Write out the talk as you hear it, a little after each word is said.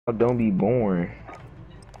Don't be born.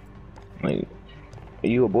 Like, are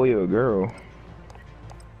you a boy or a girl?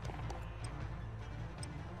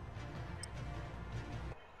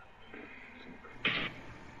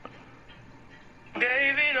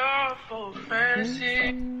 Gave it all for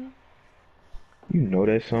fantasy. You know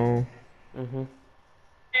that song?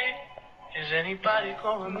 Is anybody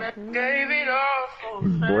going back? Gave it all for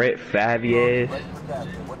Brett Favier.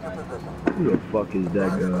 Who the fuck is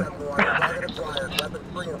that guy?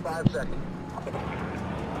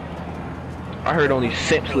 I heard only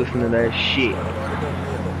Sips listen to that shit.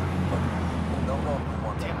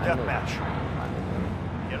 Team deathmatch.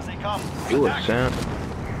 Here they come. You a simp.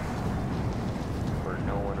 For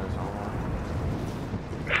knowing us on.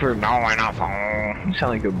 For knowing us on. You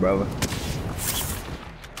sound like your brother.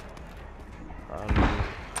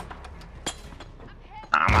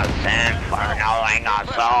 I'm a simp for knowing a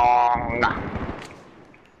song.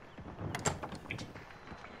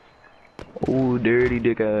 Ooh, dirty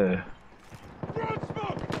dick ass.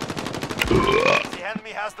 The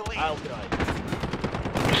enemy has the lead.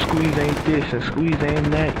 Squeeze ain't this and squeeze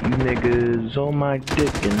ain't that. You niggas on my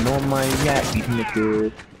dick and on my yacht. You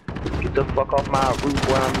niggas get the fuck off my roof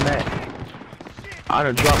where I'm at. I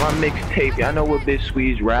done dropped my mixtape. Y'all know what bitch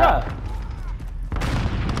squeeze rap. Yeah.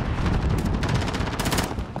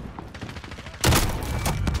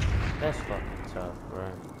 That's fucking tough, bro.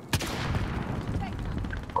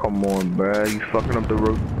 Come on, bruh. You fucking up the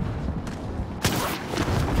road.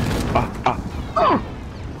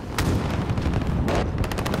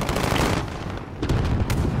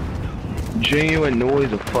 Genuine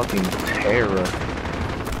noise of fucking terror.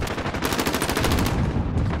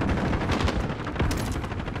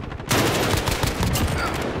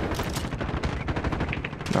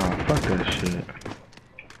 Nah, fuck that shit.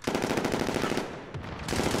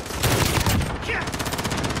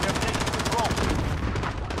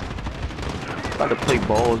 About to play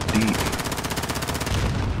balls deep.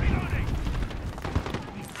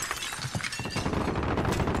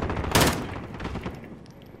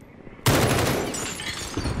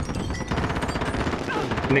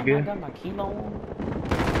 Nigga. I got my kilo on.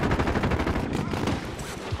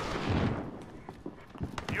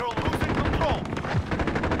 You're losing control.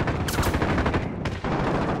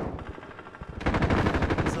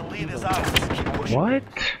 The lead is ours. Keep pushing. What?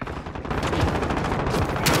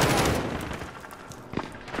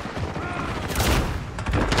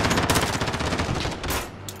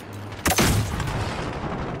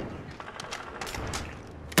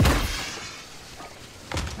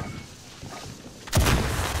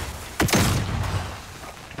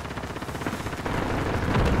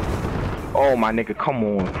 Oh my nigga, come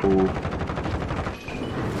on, fool.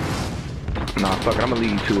 Nah, fuck it, I'ma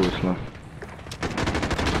leave you to it, Slim.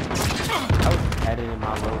 I was editing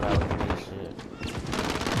my loadout and this shit.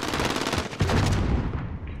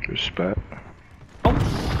 Respect. Oh!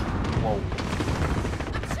 Whoa.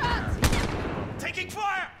 Taking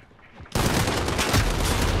fire.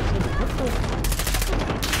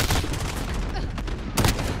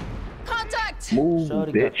 Contact! Move,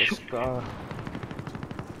 Shorty got the bitch. scar.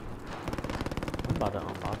 I'm about to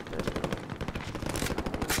unlock this.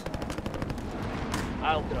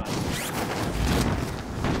 I'll drive.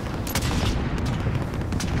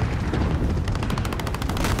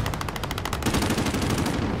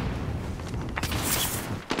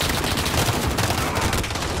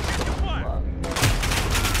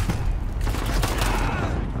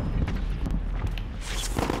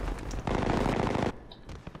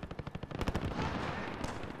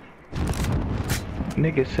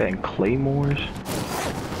 Nigga setting claymores.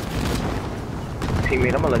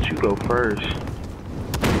 Teammate, I'ma let you go first.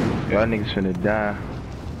 Y'all niggas finna die.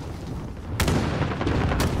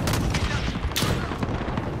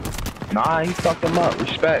 Nah, he fucked him up.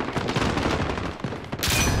 Respect.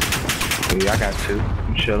 Yeah, I got two.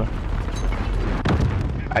 I'm chillin'.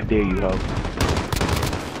 I dare you, ho.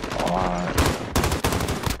 Alright.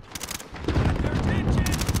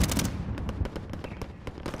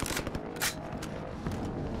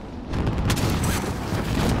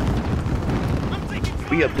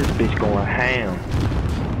 We up this bitch going ham.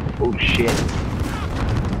 Oh shit.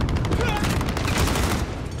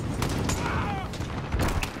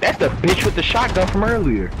 That's the bitch with the shotgun from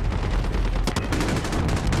earlier.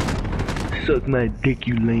 Suck my dick,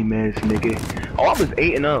 you lame ass nigga. Oh, I was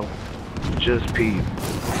 8-0. Just peep.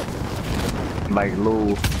 Like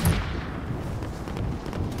little.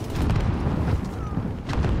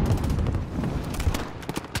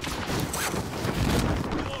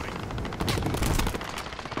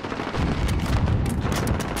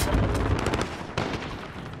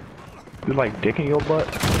 You like dick in your butt?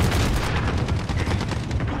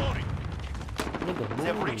 Nigga,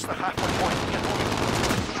 They've move. reached the halfway point. Get moving.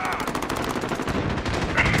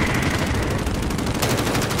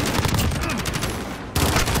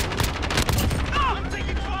 I'm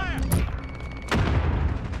taking fire.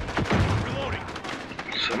 Reloading.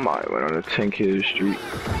 Somebody went on a 10-kid street.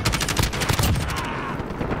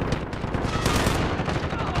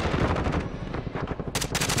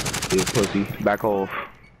 Yeah, pussy. Back off.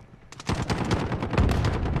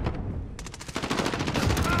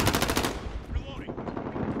 Reloading.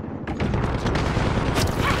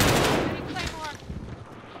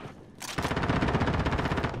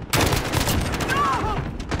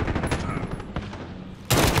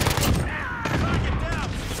 Target down.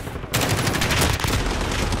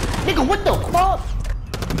 Nigga, what the fuck?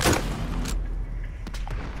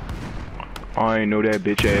 I ain't know that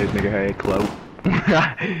bitch ass nigga had clout.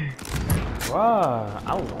 Bruh,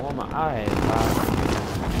 I was on my eyes, bruh.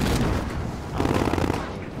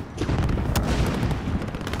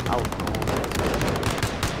 I was on that.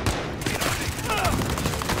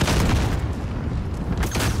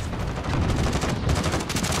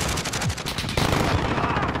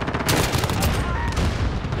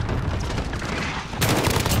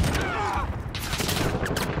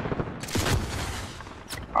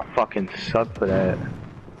 I fucking suck for that.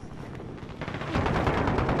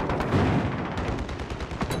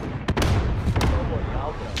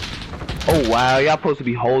 Oh wow, y'all supposed to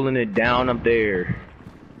be holding it down up there.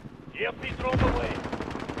 Yep, he's thrown away.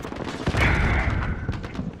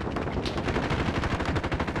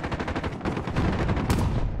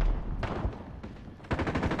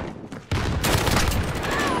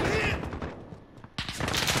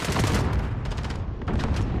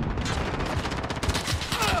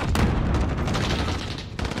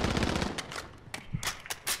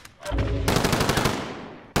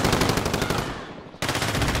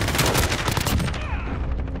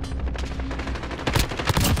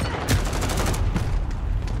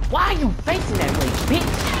 Why are you facing that way,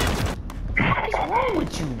 bitch? What's wrong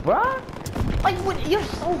with you, bruh? Like, what? You're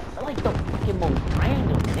so, like, the fucking most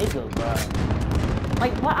random nigga, bruh.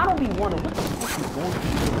 Like, what? I don't be wondering what the fuck is going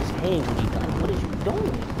through his head when he like, what is you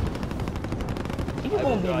doing? If you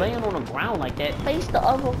gonna be laying on the ground like that, face the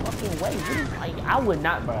other fucking way. What is, like, I would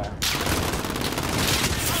not, bruh.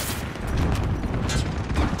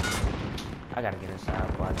 I gotta get inside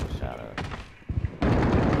before I get shot up.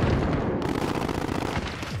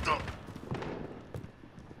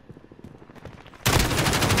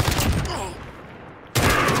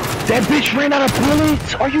 That bitch ran out of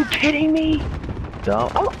bullets! Are you kidding me? No,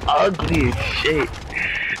 I'm ugly as shit.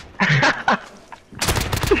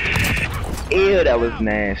 Ew, that was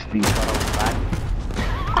nasty.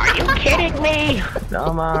 Are you kidding me?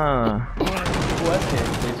 No, man. What that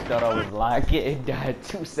bitch thought I was lying and died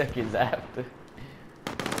 2 seconds after.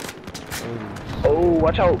 Oh,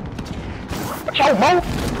 watch out. Watch out, Mo!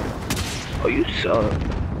 Oh, you suck.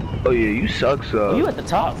 Oh, yeah, you suck, Oh, you at the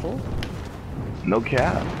top, fool. No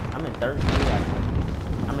cap. I'm in third.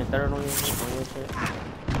 I'm in third on your shit.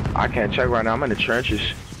 I can't check right now. I'm in the trenches.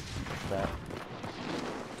 But...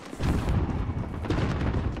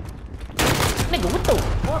 Nigga, what the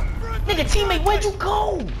fuck? Nigga, teammate, where'd you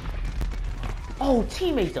go? Oh,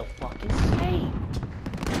 teammate's a fucking snake.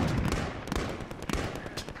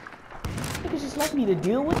 Nigga just left me to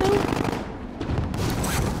deal with him?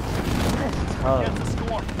 That's tough. Get the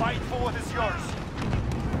score. Fight for what is yours.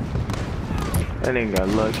 That nigga got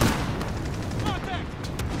lucky.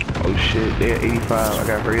 Oh shit, they at 85. I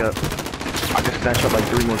gotta hurry up. I can snatch up like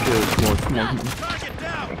 3 more kills. Come on, come on. Target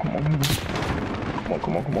down. Come on,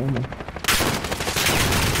 come on, come on.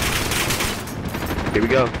 Here we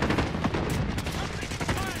go.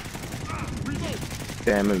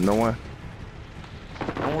 Damn, there's no one.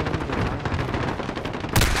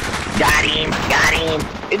 Got him, got him.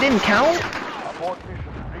 It didn't count? Abort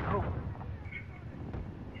mission. Regroup.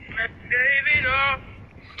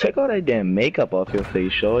 Take all that damn makeup off your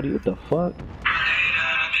face, shorty. What the fuck?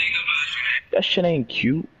 That shit ain't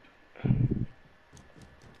cute.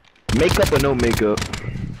 Makeup or no makeup?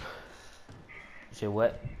 Shit,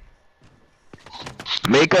 what?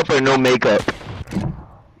 Makeup or no makeup?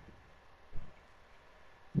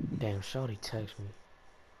 Damn, shorty text me.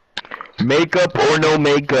 Makeup or no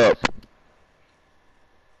makeup?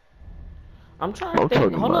 I'm trying to I'm think.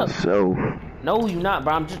 talking Hold up. myself. No, you not,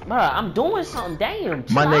 bro. I'm just, bro. I'm doing something. Damn.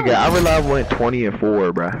 My chill nigga, out. I realized I went 20 and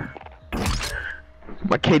 4, bruh.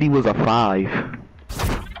 My KD was a 5.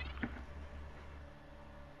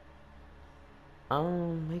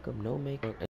 Makeup, no makeup.